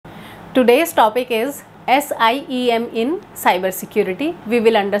Today's topic is SIEM in cybersecurity. We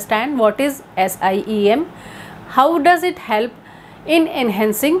will understand what is SIEM, how does it help in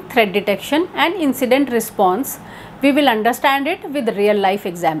enhancing threat detection and incident response. We will understand it with real life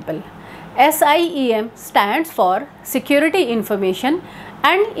example. SIEM stands for Security Information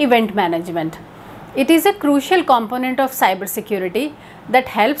and Event Management. It is a crucial component of cybersecurity that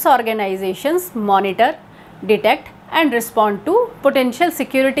helps organizations monitor, detect and respond to potential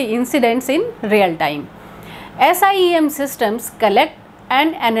security incidents in real time. SIEM systems collect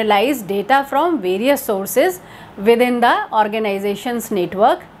and analyze data from various sources within the organization's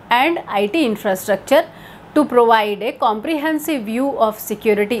network and IT infrastructure to provide a comprehensive view of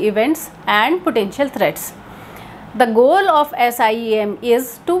security events and potential threats. The goal of SIEM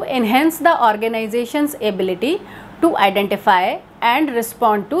is to enhance the organization's ability to identify and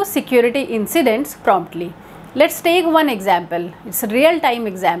respond to security incidents promptly. Let's take one example. It's a real-time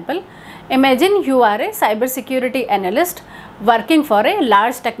example. Imagine you are a cybersecurity analyst working for a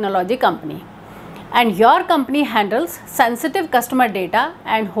large technology company, and your company handles sensitive customer data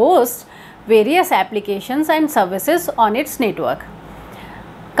and hosts various applications and services on its network.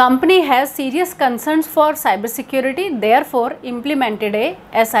 Company has serious concerns for cybersecurity, therefore implemented a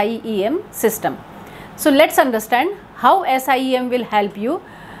SIEM system. So let's understand how SIEM will help you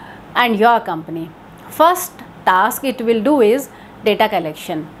and your company. First task it will do is data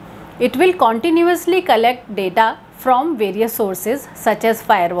collection. It will continuously collect data from various sources such as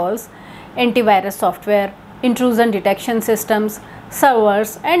firewalls, antivirus software, intrusion detection systems,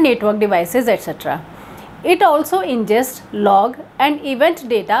 servers and network devices, etc. It also ingests log and event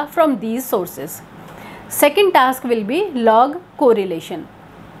data from these sources. Second task will be log correlation.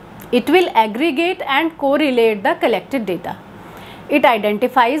 It will aggregate and correlate the collected data. It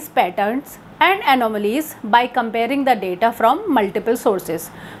identifies patterns and anomalies by comparing the data from multiple sources.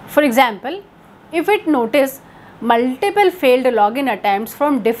 For example, if it notices multiple failed login attempts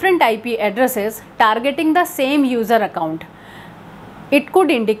from different IP addresses targeting the same user account, it could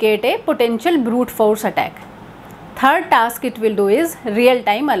indicate a potential brute force attack. Third task it will do is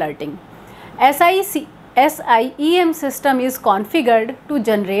real-time alerting. SIEM system is configured to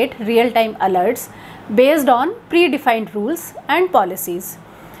generate real-time alerts based on predefined rules and policies.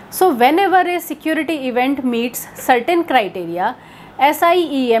 So whenever a security event meets certain criteria,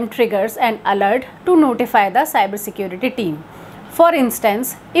 SIEM triggers an alert to notify the cybersecurity team. For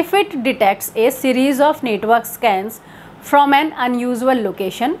instance, if it detects a series of network scans from an unusual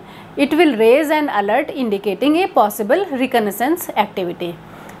location, it will raise an alert indicating a possible reconnaissance activity.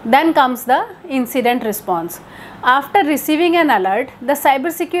 Then comes the incident response. After receiving an alert, the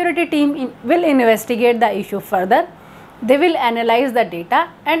cybersecurity team will investigate the issue further. They will analyze the data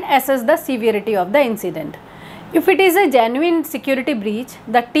and assess the severity of the incident. If it is a genuine security breach,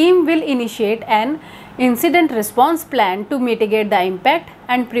 the team will initiate an incident response plan to mitigate the impact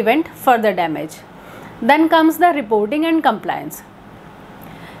and prevent further damage. Then comes the reporting and compliance.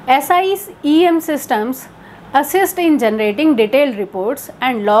 SIEM systems assist in generating detailed reports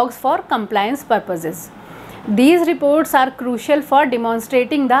and logs for compliance purposes. These reports are crucial for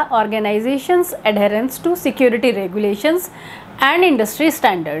demonstrating the organization's adherence to security regulations and industry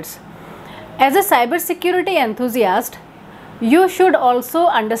standards. As a cybersecurity enthusiast, you should also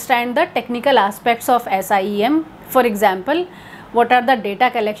understand the technical aspects of SIEM. For example, what are the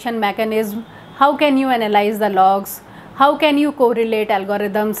data collection mechanisms? How can you analyze the logs? How can you correlate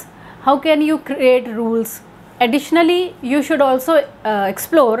algorithms? How can you create rules? Additionally, you should also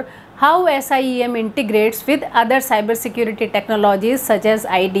explore how SIEM integrates with other cybersecurity technologies such as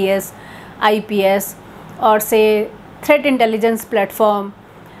IDS, IPS or say threat intelligence platform,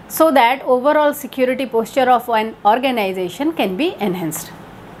 so that overall security posture of an organization can be enhanced.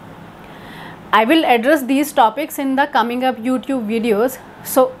 I will address these topics in the coming up YouTube videos,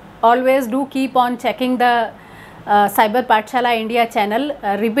 so always do keep on checking the Cyber Pathshala India channel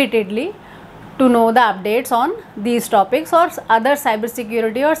repeatedly to know the updates on these topics or other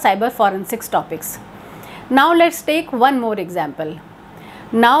cybersecurity or cyber forensics topics. Now let's take one more example.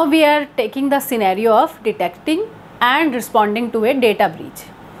 Now we are taking the scenario of detecting and responding to a data breach.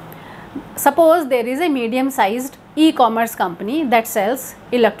 Suppose there is a medium-sized e-commerce company that sells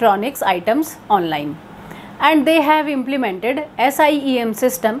electronics items online, and they have implemented SIEM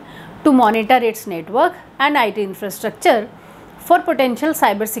system to monitor its network and IT infrastructure for potential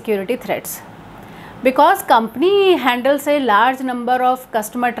cybersecurity threats. Because company handles a large number of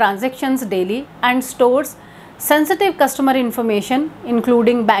customer transactions daily and stores sensitive customer information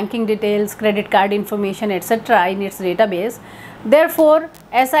including banking details, credit card information, etc. in its database, therefore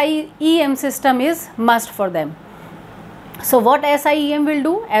SIEM system is must for them. So what SIEM will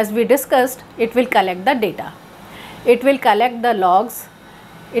do, as we discussed, it will collect the data. It will collect the logs.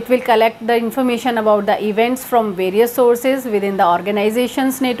 It will collect the information about the events from various sources within the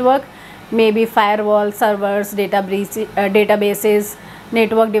organization's network, maybe firewall, servers, databases,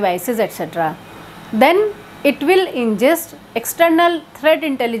 network devices, etc. Then it will ingest external threat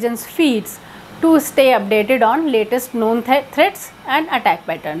intelligence feeds to stay updated on latest known threats and attack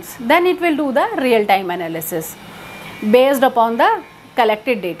patterns. Then it will do the real-time analysis based upon the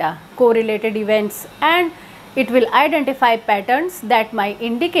collected data, correlated events, and it will identify patterns that might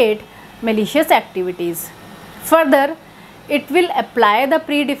indicate malicious activities. Further, it will apply the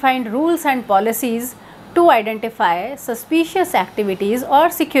predefined rules and policies to identify suspicious activities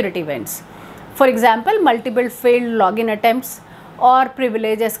or security events. For example, multiple failed login attempts or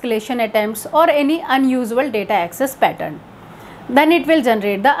privilege escalation attempts or any unusual data access pattern. Then it will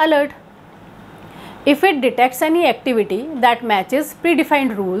generate the alert. If it detects any activity that matches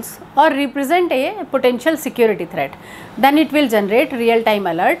predefined rules or represent a potential security threat, then it will generate real-time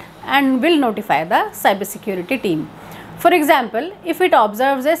alert and will notify the cybersecurity team. For example, if it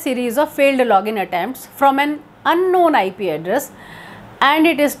observes a series of failed login attempts from an unknown IP address and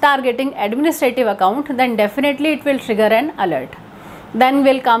it is targeting administrative account, then definitely it will trigger an alert. Then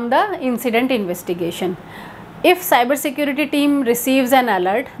will come the incident investigation. If cybersecurity team receives an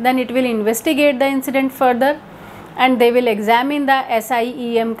alert, then it will investigate the incident further and they will examine the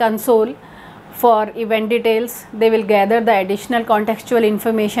SIEM console for event details. They will gather the additional contextual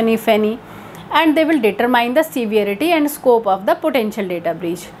information if any, and they will determine the severity and scope of the potential data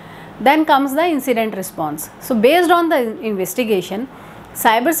breach. Then comes the incident response. So based on the investigation,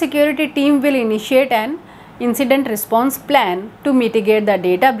 cybersecurity team will initiate an incident response plan to mitigate the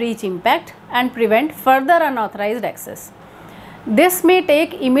data breach impact and prevent further unauthorized access. This may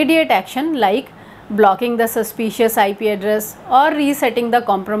take immediate action like blocking the suspicious IP address or resetting the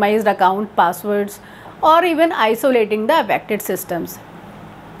compromised account passwords or even isolating the affected systems.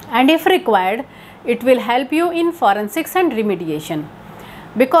 And if required, it will help you in forensics and remediation.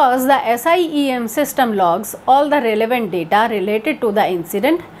 Because the SIEM system logs all the relevant data related to the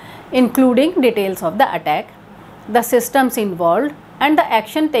incident, including details of the attack, the systems involved, and the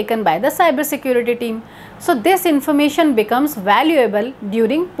action taken by the cybersecurity team. So this information becomes valuable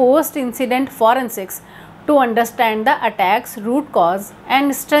during post-incident forensics to understand the attack's root cause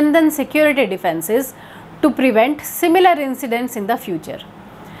and strengthen security defenses to prevent similar incidents in the future.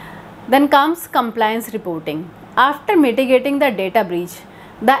 Then comes compliance reporting. After mitigating the data breach,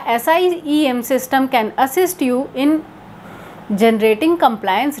 the SIEM system can assist you in generating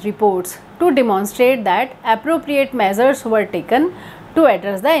compliance reports to demonstrate that appropriate measures were taken to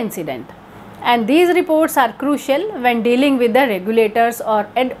address the incident. And these reports are crucial when dealing with the regulators or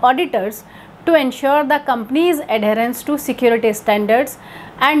auditors to ensure the company's adherence to security standards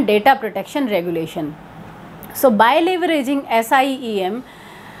and data protection regulation. So by leveraging SIEM,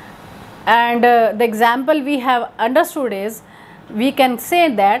 and the example we have understood is, we can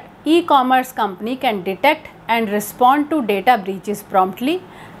say that e-commerce company can detect and respond to data breaches promptly.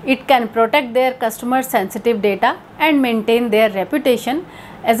 It can protect their customer sensitive data and maintain their reputation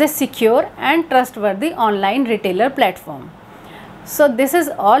as a secure and trustworthy online retailer platform. So this is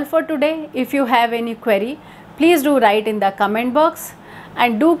all for today. If you have any query, please do write in the comment box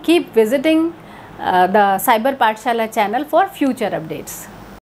and do keep visiting the Cyber Pathshala channel for future updates.